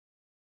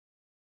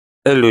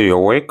Hello, you're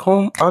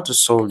welcome. How to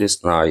solve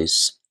this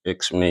nice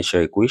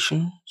exponential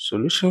equation?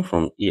 Solution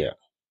from here.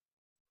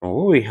 From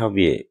what we have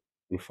here,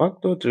 we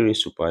factor 3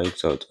 raised to power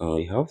x out, and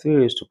we have 3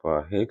 raised to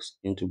power x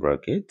into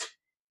bracket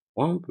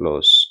 1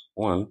 plus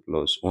 1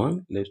 plus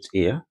 1 left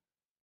here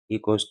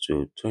equals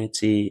to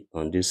 20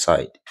 on this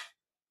side.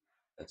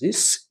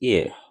 This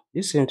here,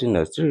 this same thing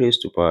as 3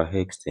 raised to power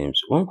x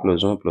times 1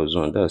 plus 1 plus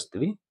 1, that's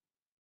 3,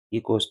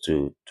 equals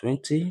to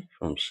 20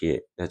 from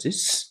here. That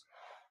is,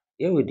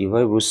 here we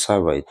divide both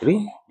side by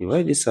 3,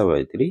 divide this side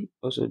by 3,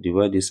 also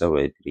divide this side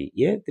by 3.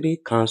 Here 3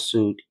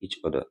 cancelled each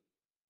other.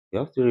 We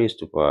have 3 raised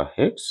to power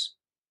x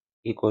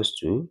equals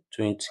to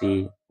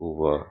 20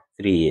 over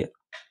 3 here.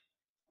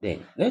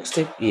 Then next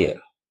step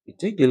here, we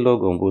take the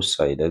log on both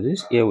sides. That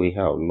is, here we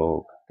have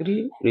log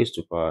 3 raised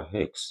to power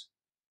x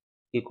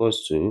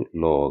equals to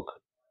log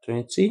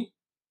 20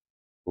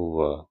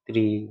 over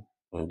 3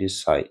 on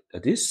this side.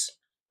 That is,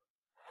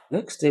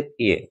 next step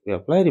here, we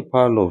apply the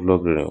power law of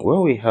logarithm.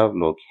 When we have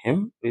log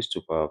m raised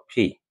to power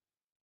p,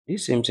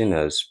 this same thing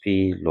as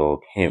p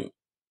log m.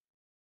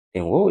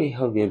 Then what we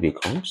have here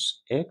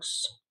becomes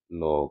x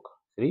log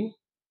 3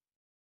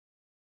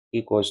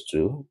 equals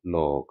to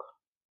log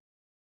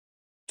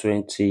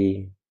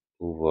 20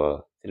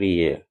 over 3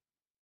 here.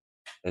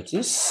 That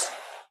is,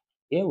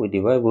 here we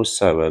divide both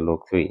sides by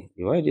log 3.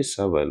 Divide this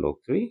side by log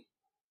 3.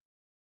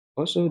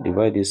 Also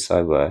divide this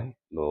side by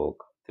log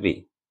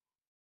 3.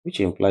 Which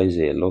implies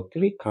a log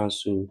 3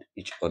 cancelled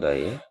each other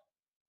here.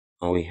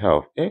 And we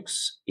have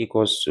x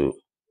equals to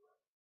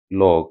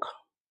log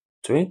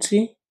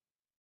 20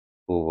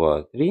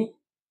 over 3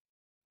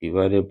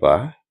 divided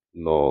by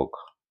log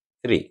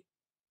 3.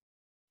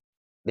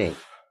 Then,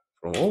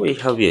 from what we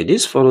have here,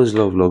 this follows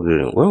law of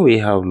logarithm. When we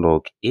have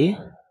log a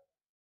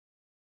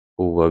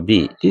over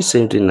b, this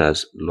same thing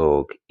as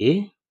log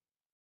a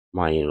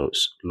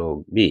minus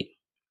log b.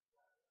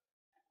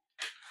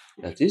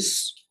 That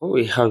is, what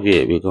we have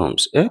here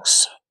becomes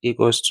x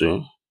equals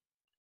to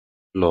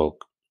log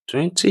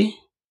 20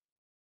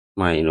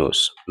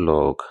 minus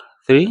log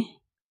 3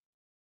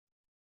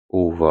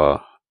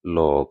 over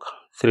log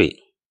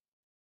 3.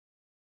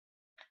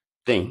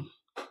 Then,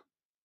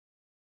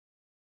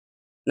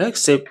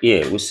 next step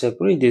here, we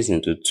separate this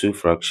into two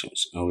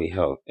fractions, and we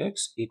have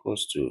x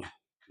equals to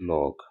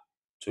log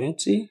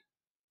 20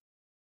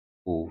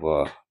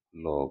 over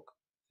log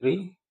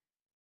 3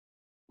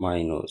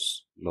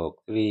 minus log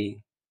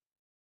 3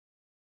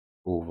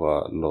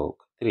 over log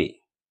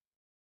 3,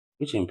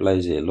 which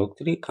implies a log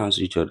 3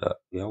 cancel each other.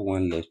 We have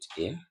one left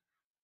here.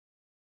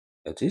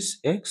 That is,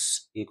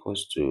 x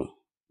equals to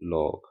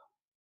log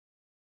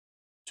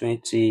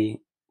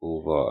 20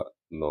 over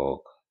log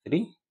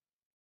 3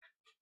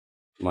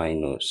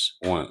 minus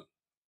 1,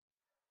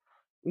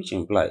 which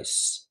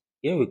implies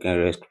here we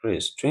can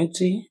express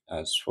 20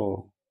 as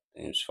 4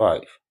 times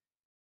 5.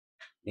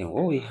 Then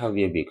what we have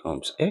here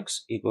becomes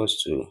x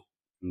equals to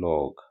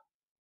log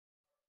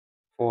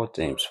 4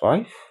 times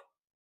 5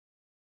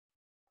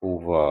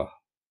 over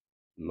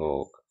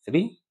log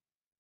 3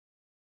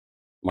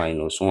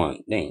 minus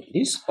 1. Then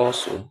this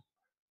also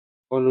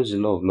follows the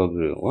law of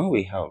logarithm. When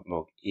we have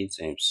log a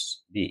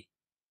times b,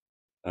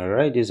 I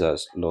write this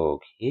as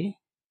log a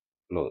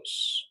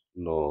plus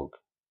log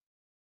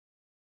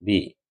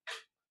b.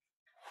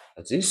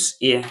 That is,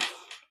 here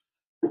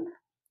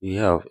we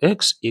have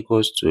x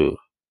equals to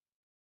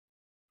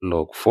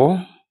log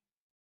 4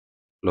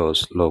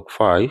 plus log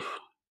 5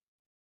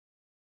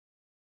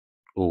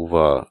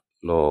 over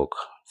log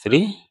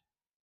 3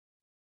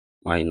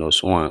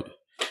 minus 1.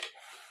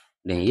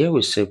 Then here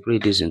we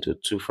separate this into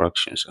two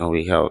fractions, and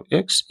we have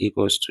x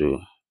equals to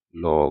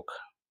log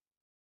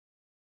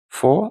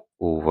 4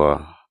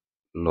 over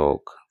log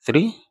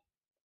 3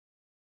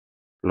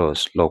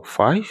 plus log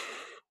 5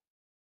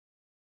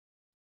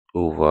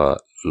 over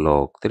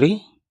log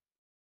 3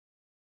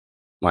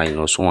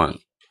 minus 1,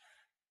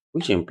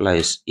 which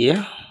implies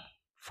here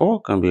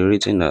 4 can be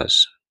written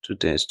as 2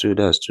 times 2,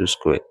 that's 2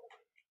 squared.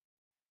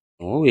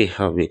 And what we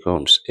have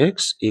becomes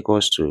x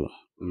equals to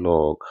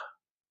log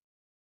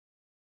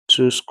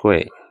 2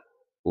 squared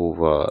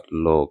over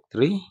log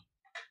 3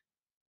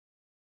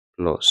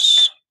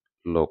 plus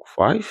log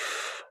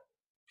 5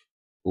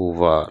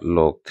 over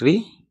log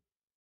 3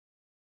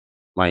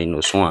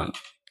 minus 1.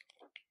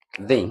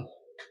 Then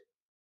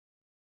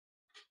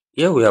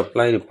here we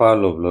apply the power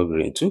law of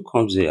logarithm. 2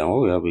 comes here, and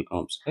what we have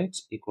becomes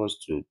x equals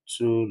to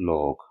 2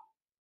 log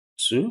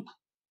 2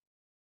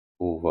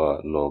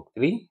 over log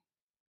 3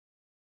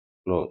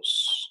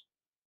 plus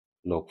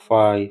log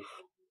 5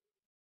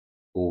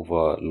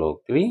 over log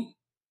 3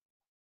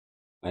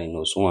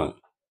 minus 1.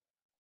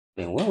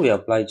 Then when we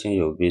apply change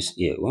of base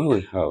here, when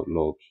we have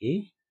log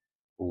a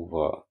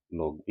over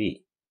log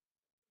b,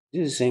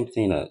 this is the same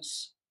thing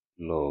as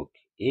log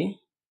a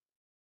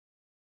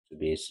to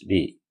base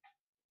b.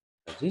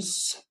 That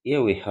is,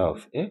 here we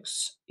have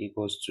x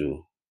equals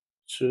to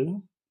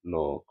 2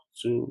 log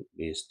 2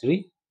 base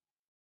 3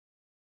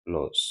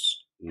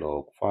 plus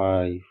log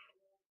 5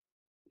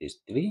 base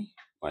 3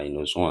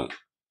 minus 1.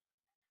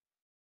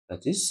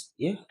 That is,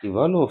 here the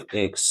value of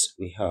x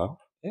we have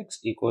x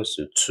equals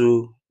to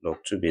 2 log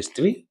 2 base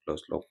 3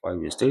 plus log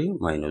 5 base 3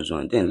 minus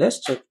 1. Then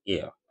let's check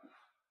here.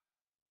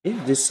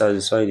 If this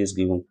satisfies this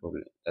given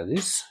problem, that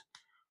is,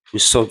 we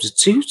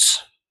substitute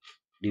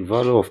the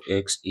value of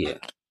x here,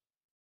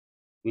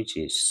 which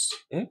is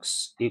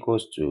x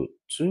equals to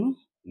 2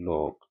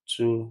 log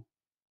 2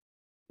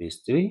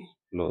 base 3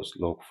 plus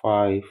log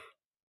 5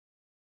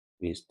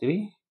 base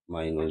 3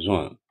 minus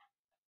 1.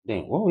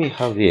 Then what we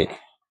have here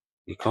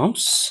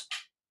becomes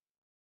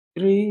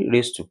 3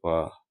 raised to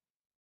power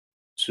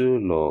 2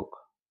 log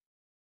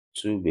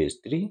 2 base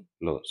 3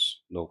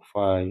 plus log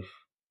 5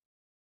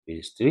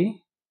 base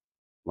 3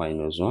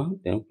 minus 1,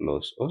 then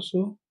plus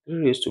also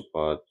 3 raised to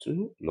power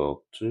 2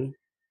 log 2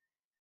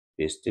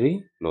 base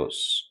 3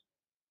 plus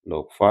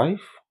log 5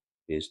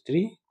 base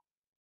 3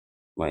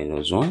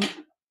 minus 1,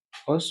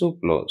 also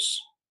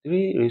plus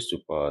 3 raised to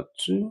power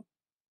 2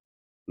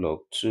 log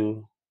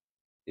 2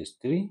 base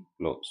 3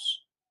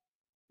 plus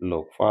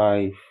log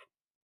 5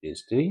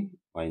 base 3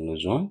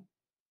 minus 1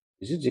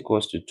 is it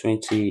equals to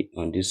 20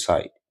 on this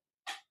side.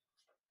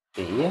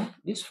 Then here,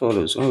 this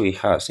follows when we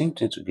have same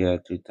thing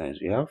together 3 times.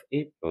 We have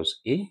a plus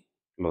a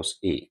plus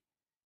a.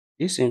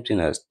 This same thing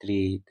as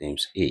 3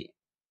 times a.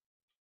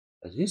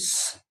 As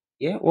this,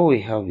 here, what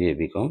we have here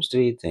becomes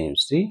 3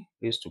 times 3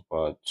 raised to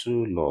power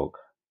 2 log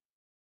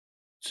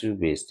 2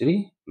 base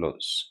 3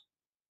 plus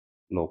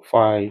log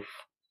 5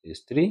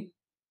 base 3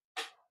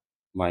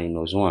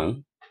 minus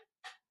 1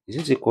 is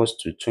it equals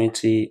to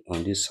 20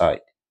 on this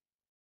side.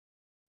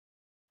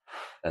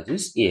 That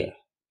is here,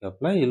 we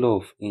apply a law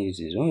of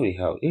indices when we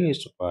have a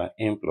raised to power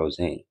n plus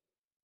n.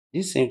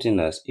 This same thing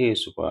as a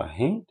raised to power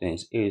n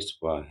times a raised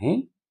to power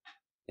n,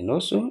 and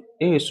also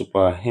a raised to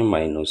power n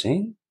minus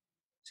n,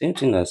 same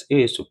thing as a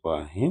raised to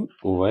power n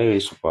over a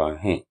raised to power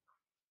n.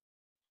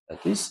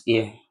 That is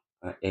here,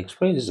 I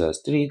express this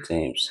as 3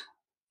 times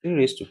 3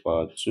 raised to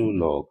power 2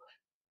 log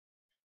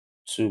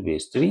 2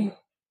 base 3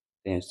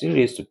 times 3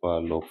 raised to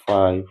power log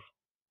 5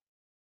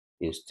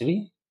 base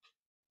 3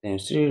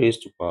 times 3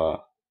 raised to power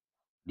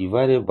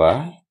divided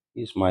by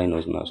this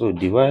minus now. So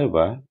divided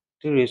by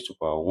 3 raised to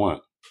power 1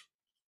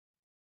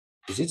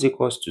 is it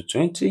equals to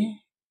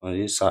 20 on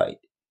this side.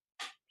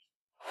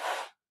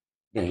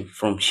 Then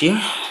from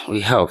here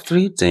we have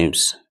 3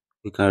 times,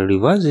 we can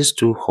reverse this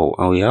 2 whole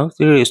and we have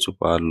 3 raised to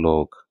power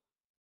log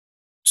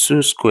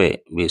 2 square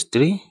base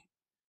 3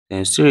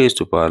 times 3 raised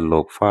to power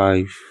log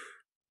 5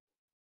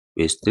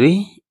 base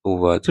 3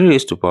 over 3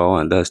 raised to power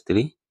 1, that's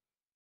 3,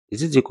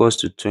 is it equals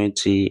to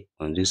 20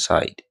 on this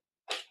side.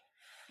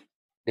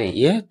 Then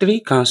here 3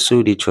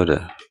 cancelled each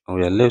other and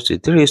we are left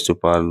with 3 raised to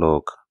power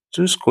log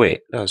 2 square,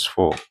 that's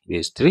 4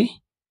 base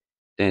 3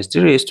 times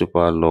 3 raised to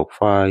power log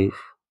 5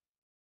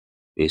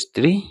 base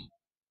 3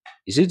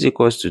 is it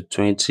equals to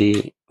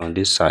 20 on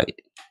this side.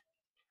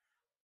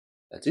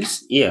 That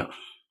is here.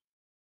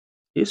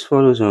 This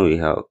follows when we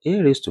have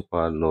a raised to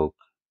power log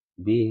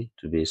b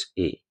to base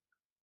a,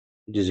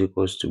 which is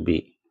equals to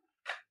b.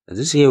 That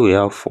is here we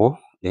have 4,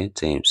 then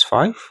times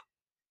 5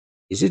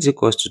 is it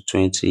equals to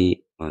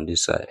 20 on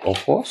this side.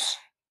 Of course,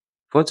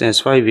 4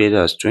 times 5 here,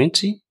 that's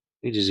 20,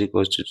 which is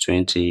equals to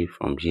 20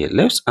 from here.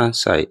 Left hand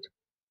side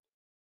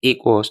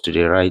equals to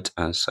the right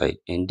hand side,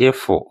 and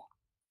therefore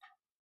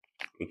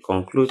we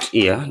conclude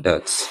here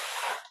that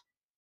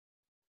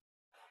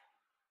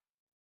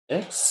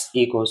x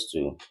equals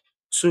to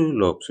 2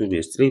 log 2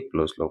 base 3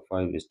 plus log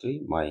 5 base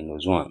 3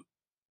 minus 1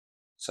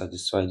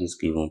 satisfy this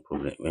given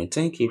problem. And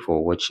thank you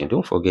for watching.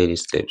 Don't forget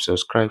this step,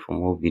 subscribe for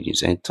more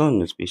videos and turn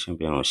notification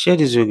bell on. Share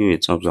this video, give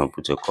it a thumbs up and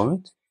put a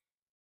comment.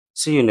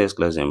 See you next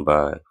class and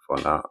bye for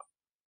now.